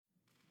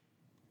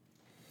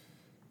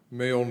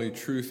May only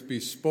truth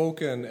be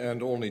spoken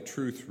and only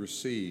truth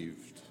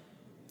received.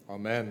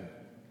 Amen.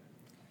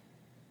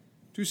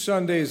 2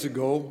 Sundays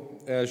ago,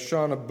 as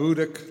Shauna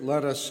Budick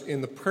led us in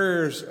the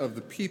prayers of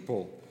the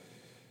people,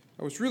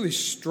 I was really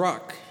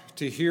struck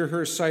to hear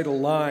her cite a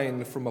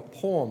line from a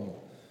poem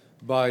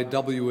by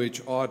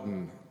W.H.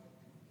 Auden.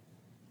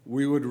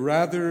 We would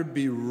rather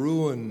be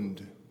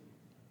ruined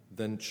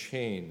than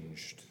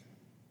changed.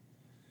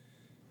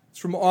 It's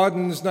from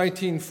Auden's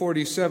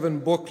 1947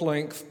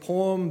 book-length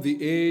poem,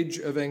 The Age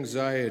of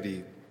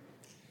Anxiety,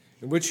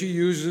 in which he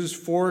uses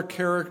 4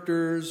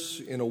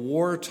 characters in a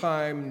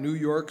wartime New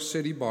York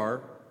City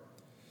bar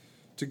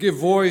to give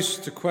voice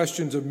to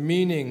questions of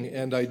meaning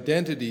and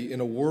identity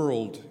in a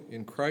world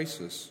in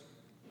crisis.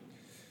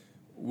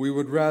 We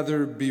would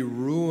rather be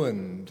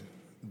ruined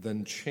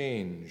than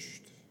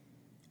changed,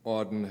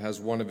 Auden has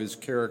one of his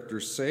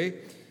characters say.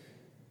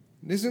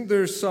 Isn't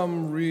there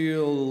some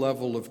real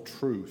level of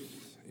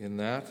truth in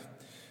that?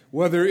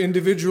 Whether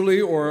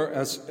individually or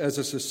as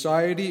a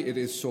society, it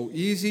is so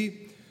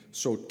easy,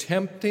 so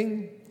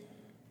tempting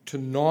to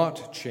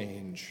not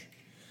change,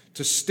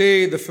 to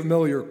stay the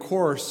familiar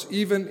course,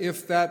 even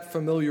if that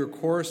familiar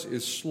course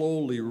is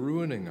slowly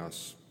ruining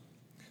us.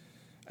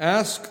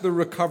 Ask the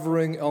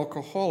recovering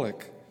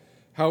alcoholic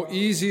how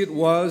easy it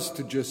was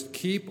to just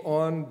keep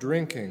on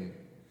drinking,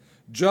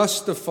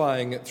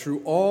 justifying it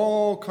through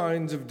all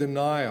kinds of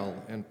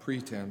denial and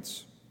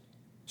pretense.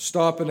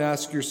 Stop and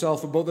ask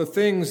yourself about the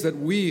things that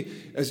we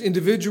as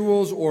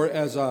individuals or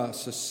as a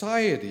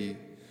society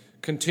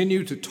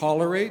continue to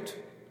tolerate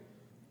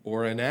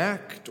or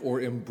enact or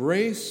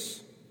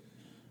embrace,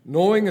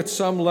 knowing at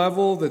some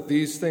level that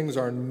these things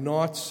are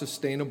not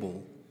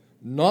sustainable,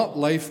 not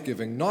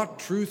life-giving, not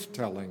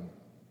truth-telling.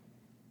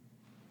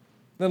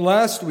 Then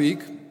last week,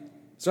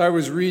 as I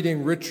was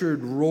reading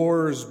Richard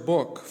Rohr's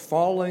book,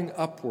 Falling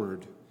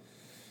Upward,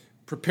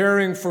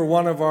 preparing for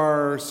one of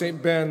our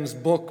St. Ben's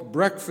book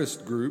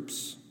breakfast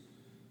groups,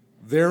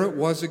 there it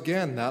was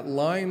again, that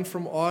line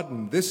from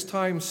Auden, this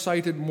time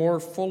cited more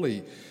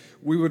fully.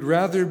 We would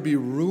rather be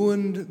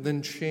ruined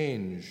than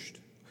changed.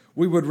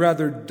 We would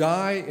rather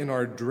die in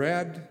our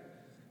dread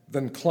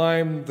than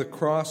climb the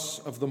cross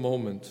of the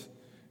moment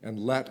and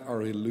let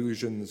our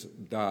illusions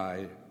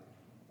die.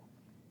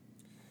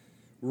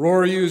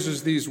 Rohr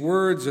uses these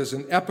words as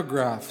an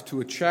epigraph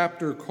to a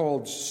chapter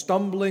called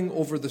Stumbling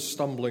Over the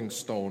Stumbling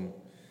Stone,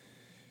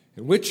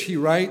 in which he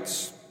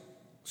writes,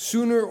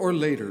 sooner or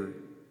later,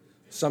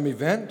 some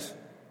event,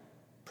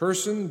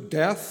 person,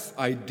 death,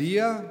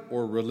 idea,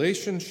 or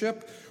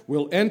relationship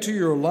will enter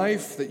your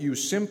life that you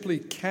simply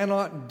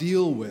cannot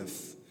deal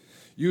with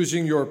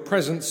using your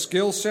present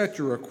skill set,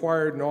 your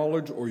acquired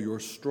knowledge, or your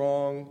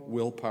strong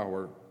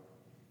willpower.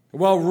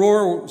 While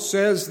Rohr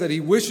says that he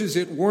wishes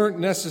it weren't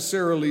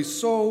necessarily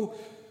so,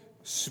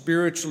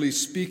 spiritually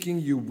speaking,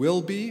 you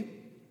will be,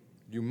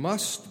 you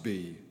must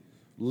be,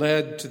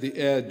 led to the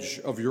edge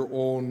of your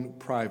own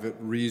private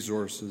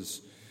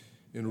resources.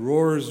 In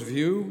Rohr's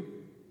view,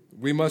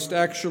 we must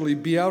actually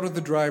be out of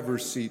the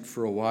driver's seat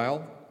for a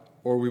while,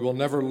 or we will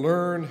never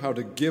learn how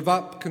to give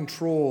up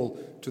control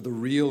to the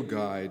real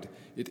guide.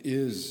 It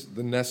is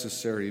the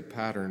necessary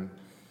pattern.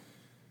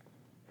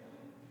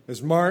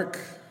 As Mark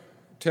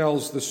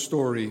tells the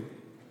story,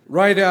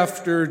 right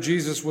after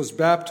Jesus was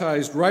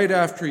baptized, right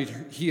after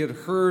he had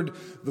heard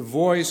the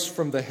voice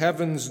from the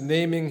heavens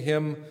naming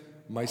him,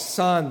 my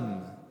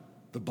son,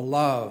 the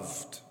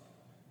beloved,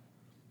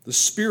 the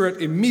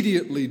Spirit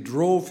immediately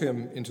drove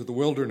him into the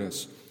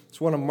wilderness.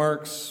 It's one of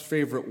Mark's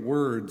favorite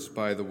words,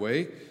 by the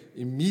way,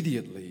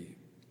 immediately.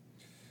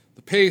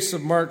 The pace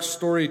of Mark's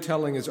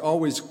storytelling is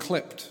always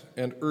clipped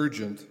and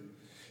urgent,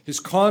 his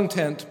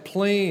content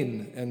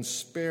plain and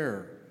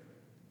spare.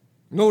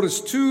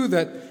 Notice, too,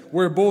 that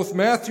where both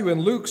Matthew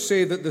and Luke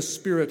say that the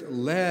Spirit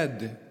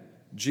led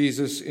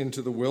Jesus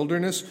into the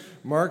wilderness,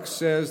 Mark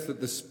says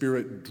that the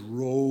Spirit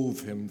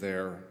drove him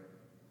there.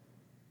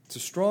 It's a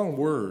strong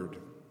word.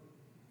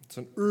 It's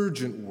an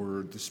urgent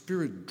word. The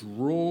Spirit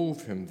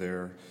drove him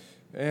there.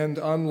 And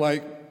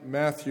unlike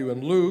Matthew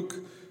and Luke,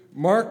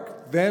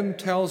 Mark then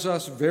tells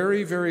us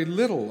very, very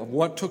little of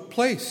what took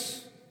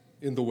place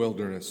in the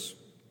wilderness.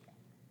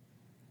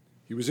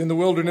 He was in the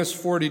wilderness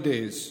 40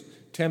 days,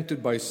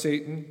 tempted by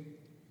Satan.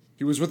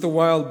 He was with the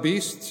wild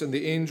beasts, and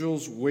the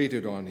angels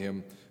waited on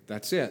him.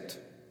 That's it.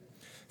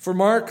 For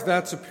Mark,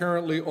 that's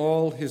apparently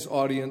all his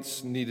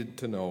audience needed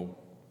to know.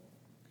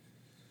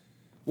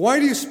 Why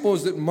do you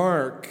suppose that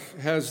Mark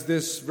has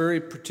this very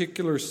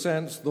particular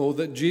sense, though,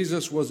 that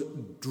Jesus was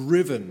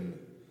driven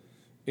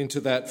into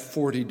that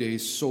 40-day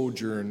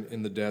sojourn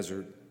in the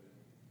desert?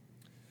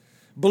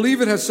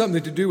 Believe it has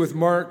something to do with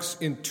Mark's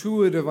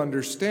intuitive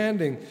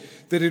understanding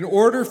that in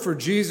order for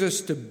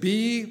Jesus to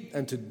be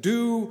and to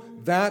do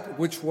that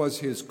which was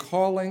his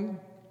calling,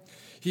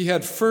 he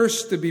had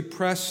first to be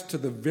pressed to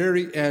the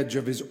very edge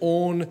of his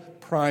own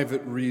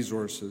private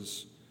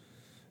resources.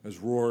 As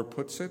Rohr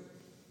puts it,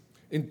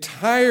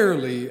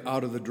 entirely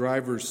out of the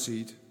driver's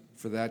seat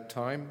for that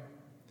time.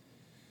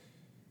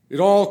 It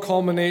all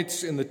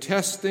culminates in the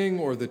testing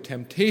or the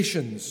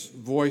temptations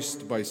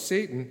voiced by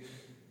Satan,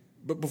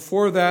 but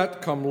before that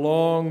come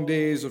long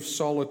days of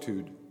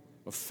solitude,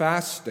 of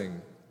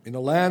fasting, in a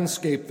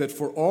landscape that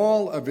for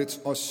all of its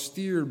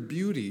austere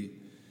beauty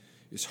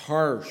is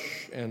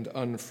harsh and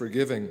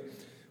unforgiving.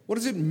 What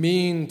does it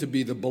mean to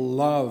be the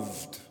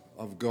beloved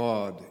of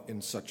God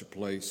in such a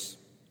place?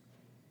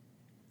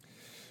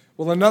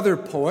 Well, another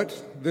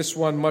poet, this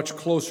one much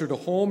closer to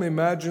home,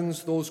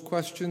 imagines those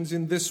questions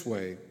in this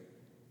way.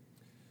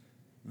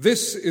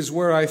 This is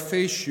where I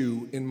face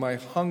you in my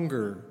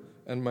hunger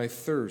and my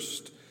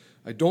thirst.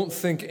 I don't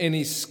think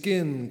any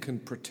skin can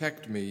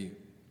protect me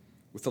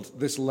with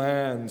this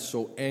land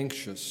so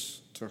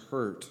anxious to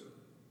hurt.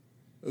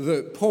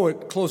 The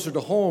poet closer to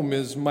home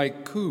is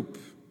Mike Coop.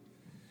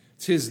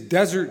 It's his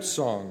desert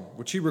song,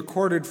 which he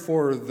recorded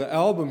for the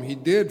album he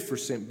did for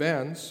St.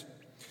 Ben's,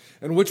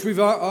 and which we've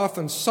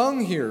often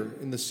sung here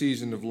in the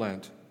season of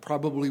Lent,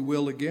 probably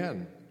will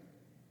again.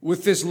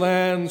 With this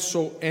land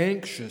so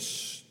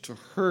anxious to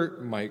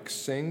hurt, Mike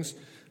sings,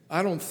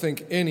 I don't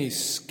think any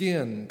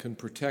skin can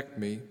protect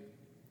me.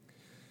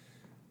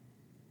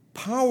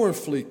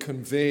 Powerfully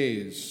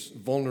conveys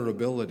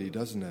vulnerability,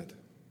 doesn't it?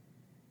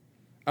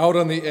 Out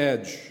on the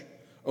edge,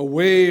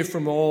 away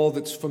from all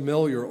that's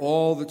familiar,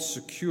 all that's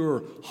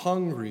secure,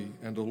 hungry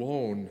and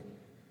alone.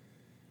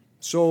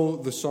 So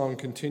the song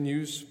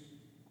continues,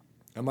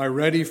 am I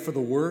ready for the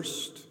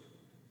worst?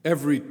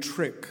 Every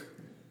trick,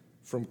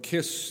 from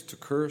kiss to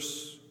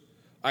curse.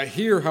 I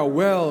hear how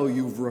well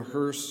you've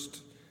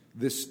rehearsed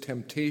this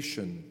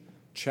temptation,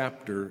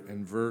 chapter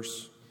and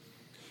verse.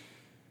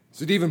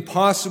 Is it even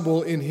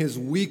possible in his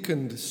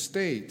weakened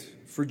state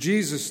for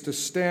Jesus to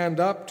stand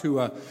up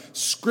to a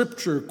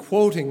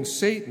scripture-quoting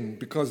Satan?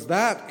 Because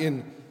that,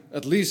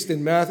 at least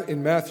in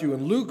Matthew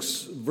and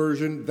Luke's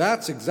version,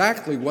 that's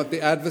exactly what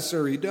the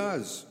adversary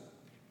does.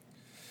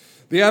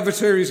 The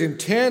adversary is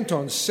intent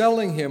on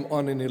selling him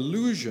on an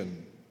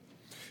illusion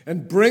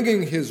and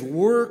bringing his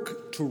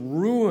work to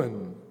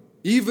ruin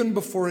even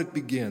before it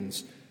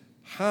begins.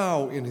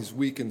 How, in his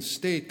weakened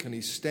state, can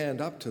he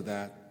stand up to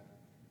that?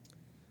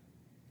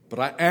 But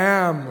I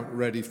am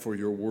ready for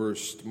your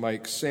worst,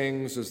 Mike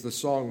sings as the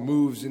song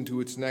moves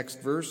into its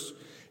next verse.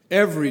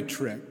 Every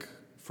trick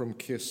from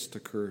kiss to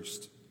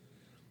curse.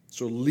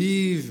 So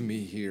leave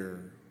me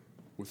here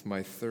with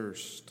my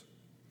thirst.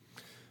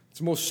 It's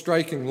a most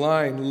striking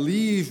line,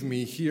 leave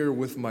me here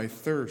with my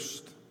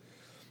thirst.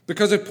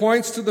 Because it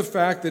points to the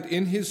fact that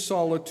in his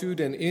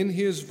solitude and in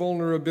his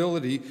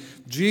vulnerability,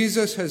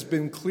 Jesus has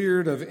been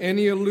cleared of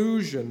any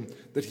illusion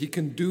that he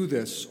can do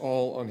this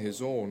all on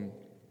his own.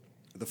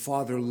 The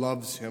Father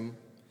loves him.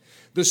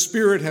 The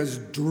Spirit has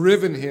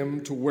driven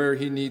him to where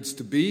he needs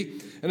to be.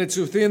 And it's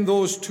within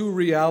those two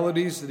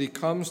realities that he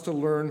comes to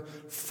learn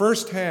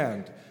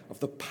firsthand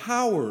of the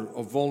power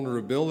of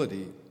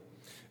vulnerability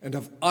and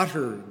of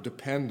utter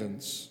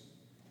dependence,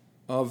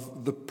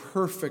 of the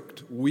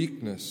perfect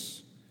weakness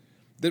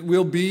that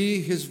will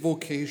be his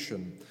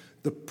vocation.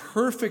 The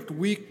perfect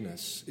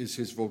weakness is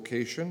his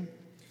vocation,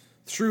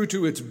 through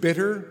to its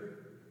bitter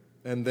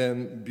and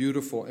then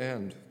beautiful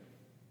end.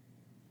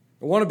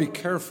 I want to be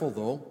careful,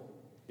 though,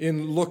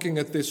 in looking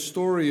at this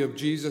story of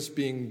Jesus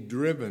being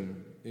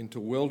driven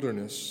into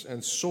wilderness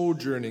and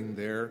sojourning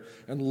there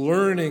and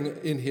learning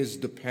in his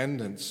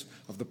dependence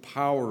of the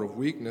power of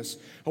weakness.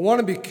 I want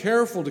to be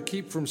careful to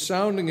keep from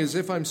sounding as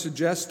if I'm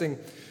suggesting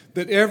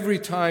that every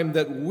time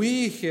that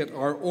we hit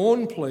our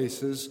own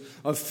places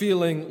of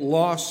feeling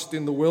lost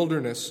in the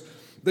wilderness,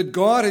 that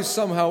God has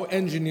somehow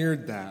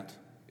engineered that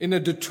in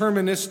a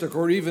deterministic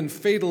or even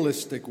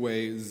fatalistic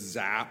way,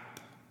 zap.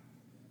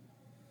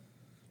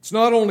 It's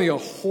not only a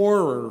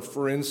horror,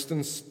 for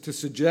instance, to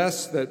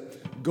suggest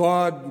that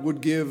God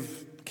would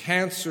give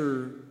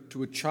cancer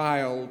to a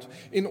child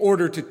in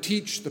order to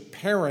teach the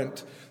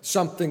parent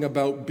something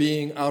about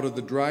being out of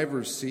the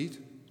driver's seat.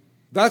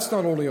 That's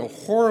not only a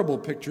horrible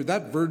picture,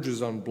 that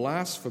verges on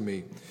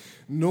blasphemy.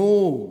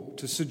 No,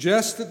 to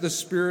suggest that the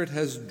Spirit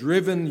has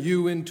driven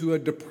you into a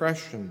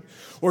depression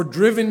or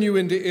driven you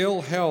into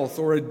ill health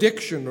or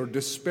addiction or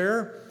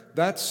despair,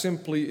 that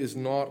simply is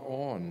not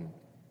on.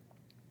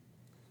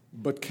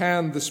 But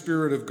can the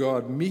Spirit of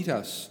God meet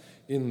us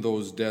in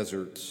those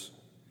deserts?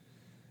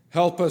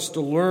 Help us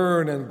to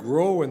learn and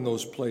grow in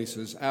those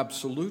places?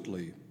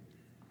 Absolutely.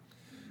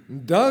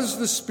 Does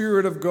the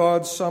Spirit of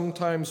God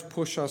sometimes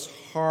push us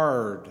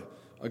hard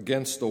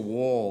against a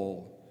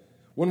wall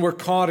when we're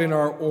caught in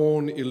our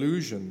own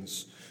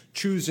illusions,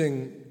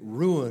 choosing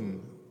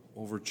ruin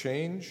over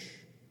change?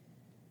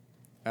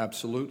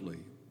 Absolutely.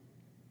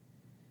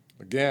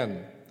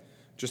 Again,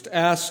 just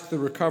ask the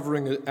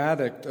recovering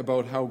addict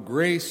about how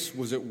grace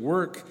was at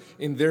work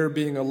in their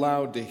being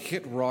allowed to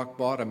hit rock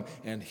bottom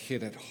and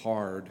hit it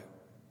hard.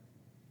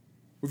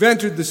 We've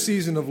entered the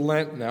season of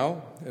Lent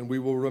now, and we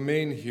will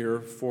remain here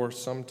for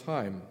some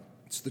time.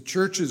 It's the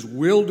church's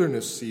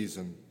wilderness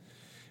season,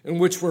 in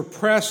which we're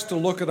pressed to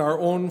look at our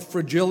own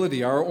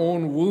fragility, our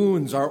own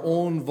wounds, our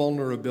own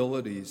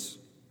vulnerabilities.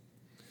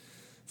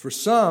 For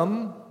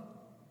some,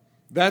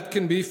 That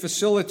can be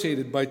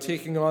facilitated by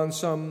taking on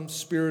some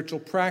spiritual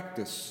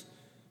practice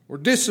or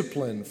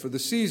discipline for the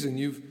season.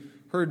 You've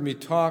heard me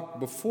talk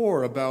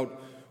before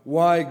about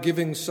why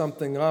giving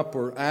something up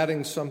or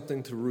adding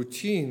something to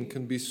routine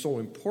can be so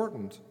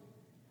important.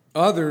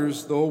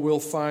 Others, though,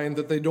 will find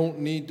that they don't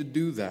need to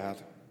do that.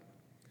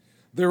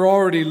 They're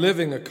already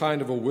living a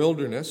kind of a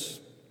wilderness,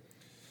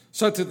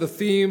 such that the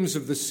themes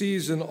of the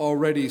season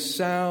already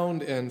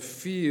sound and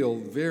feel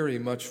very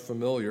much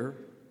familiar.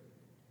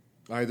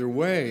 Either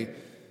way,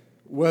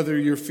 whether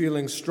you're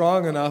feeling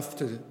strong enough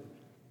to,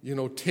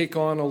 take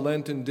on a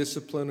Lenten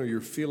discipline or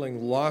you're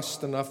feeling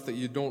lost enough that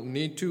you don't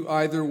need to,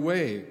 either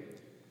way,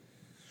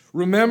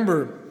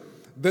 remember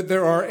that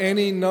there are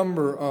any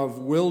number of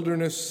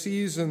wilderness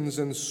seasons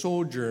and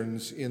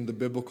sojourns in the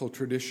biblical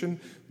tradition,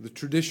 the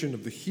tradition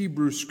of the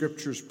Hebrew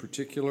Scriptures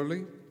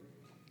particularly.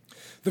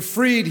 The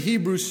freed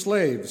Hebrew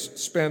slaves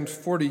spend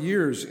 40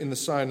 years in the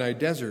Sinai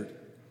desert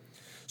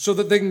so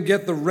that they can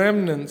get the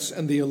remnants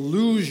and the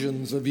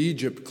illusions of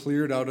Egypt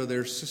cleared out of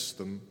their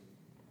system.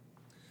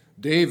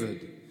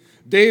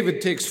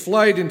 David takes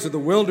flight into the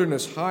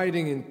wilderness,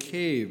 hiding in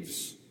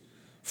caves,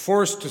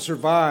 forced to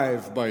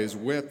survive by his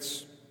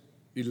wits.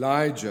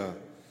 Elijah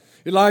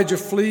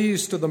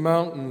flees to the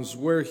mountains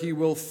where he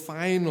will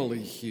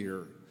finally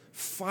hear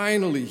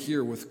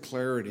with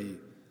clarity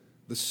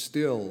the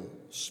still,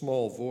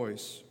 small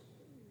voice.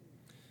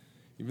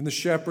 Even the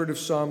shepherd of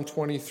Psalm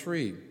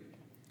 23,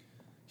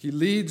 he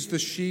leads the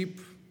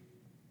sheep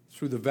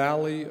through the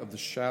valley of the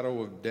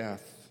shadow of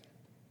death.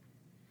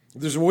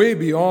 There's a way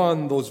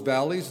beyond those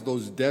valleys,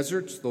 those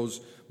deserts,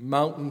 those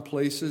mountain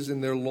places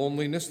in their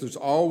loneliness. There's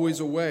always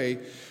a way,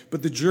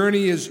 but the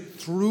journey is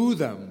through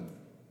them,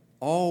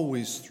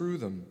 always through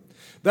them.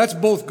 That's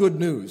both good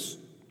news.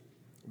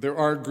 There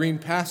are green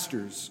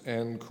pastures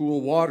and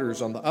cool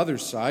waters on the other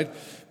side,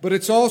 but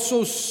it's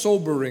also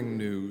sobering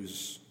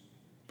news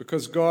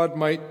because God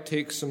might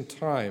take some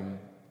time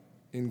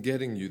in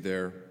getting you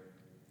there,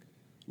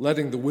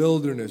 letting the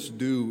wilderness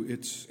do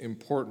its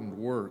important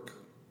work.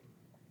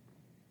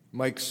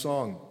 Mike's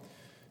song.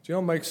 Do you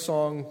know how Mike's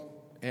song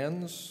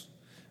ends?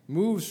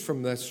 Moves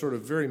from that sort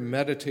of very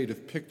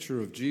meditative picture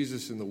of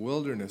Jesus in the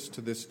wilderness to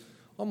this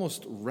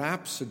almost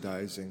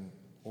rhapsodizing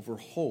over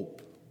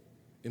hope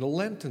in a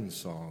Lenten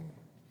song.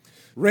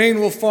 Rain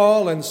will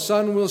fall and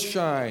sun will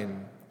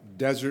shine.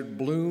 Desert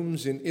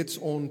blooms in its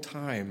own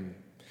time.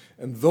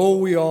 And though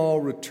we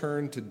all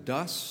return to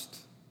dust,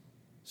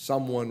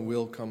 someone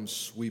will come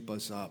sweep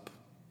us up.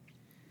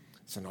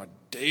 It's an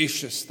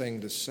audacious thing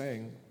to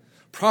sing.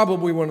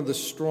 Probably one of the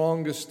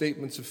strongest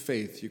statements of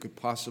faith you could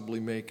possibly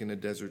make in a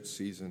desert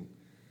season.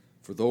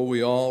 For though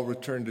we all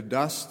return to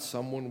dust,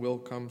 someone will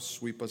come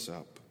sweep us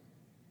up.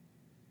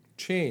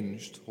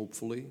 Changed,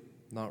 hopefully,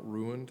 not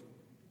ruined.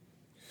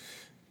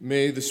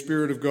 May the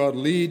Spirit of God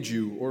lead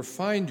you or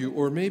find you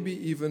or maybe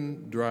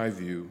even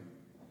drive you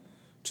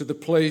to the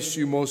place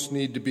you most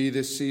need to be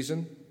this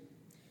season.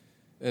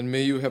 And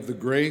may you have the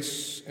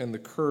grace and the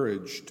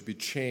courage to be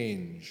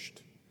changed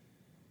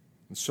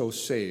and so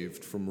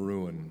saved from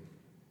ruin.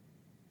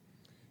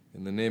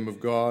 In the name of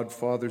God,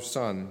 Father,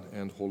 Son,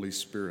 and Holy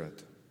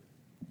Spirit.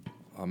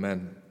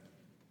 Amen.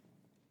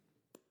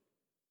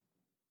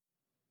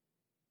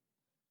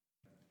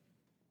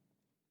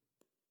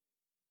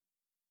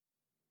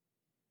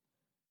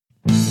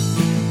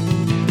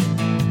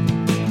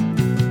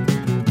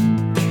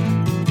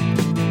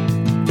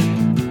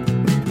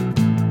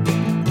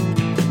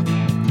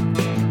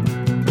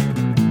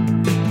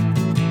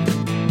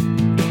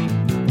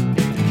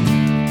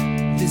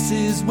 This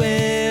is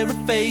where I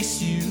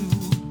face you.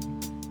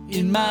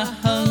 In my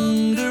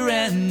hunger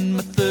and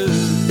my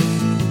thirst,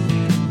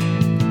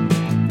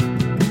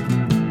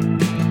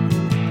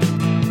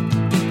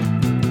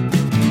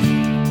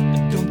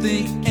 I don't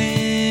think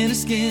any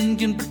skin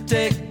can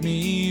protect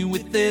me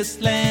with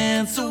this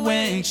land so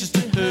anxious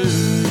to hurt.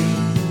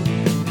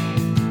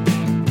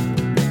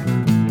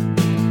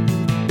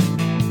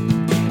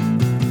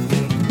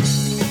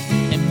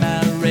 Am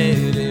I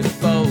ready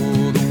for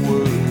the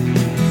worst?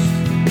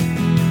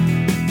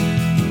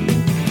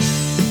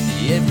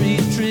 Every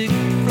trick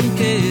from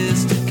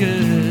kiss to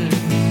curse.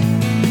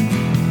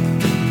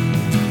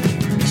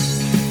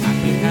 I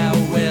hear how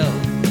well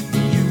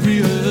you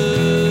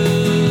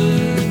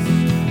rehearse.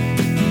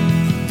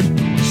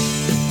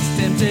 It's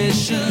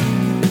temptation,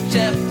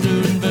 chapter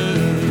and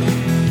verse.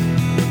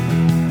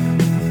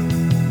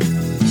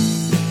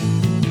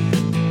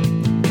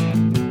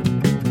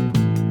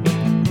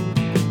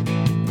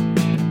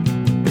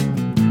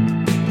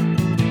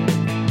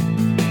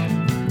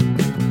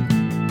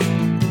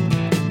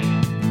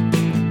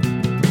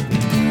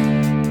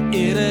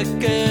 It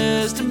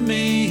occurs to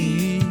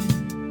me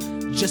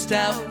just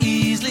how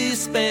easily a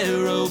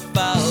sparrow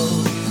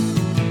falls.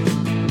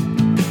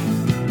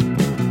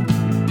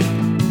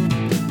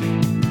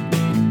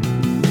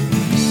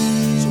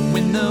 So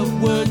when the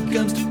word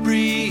comes to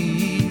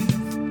breathe,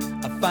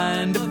 I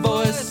find a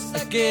voice,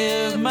 I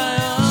give my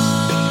all.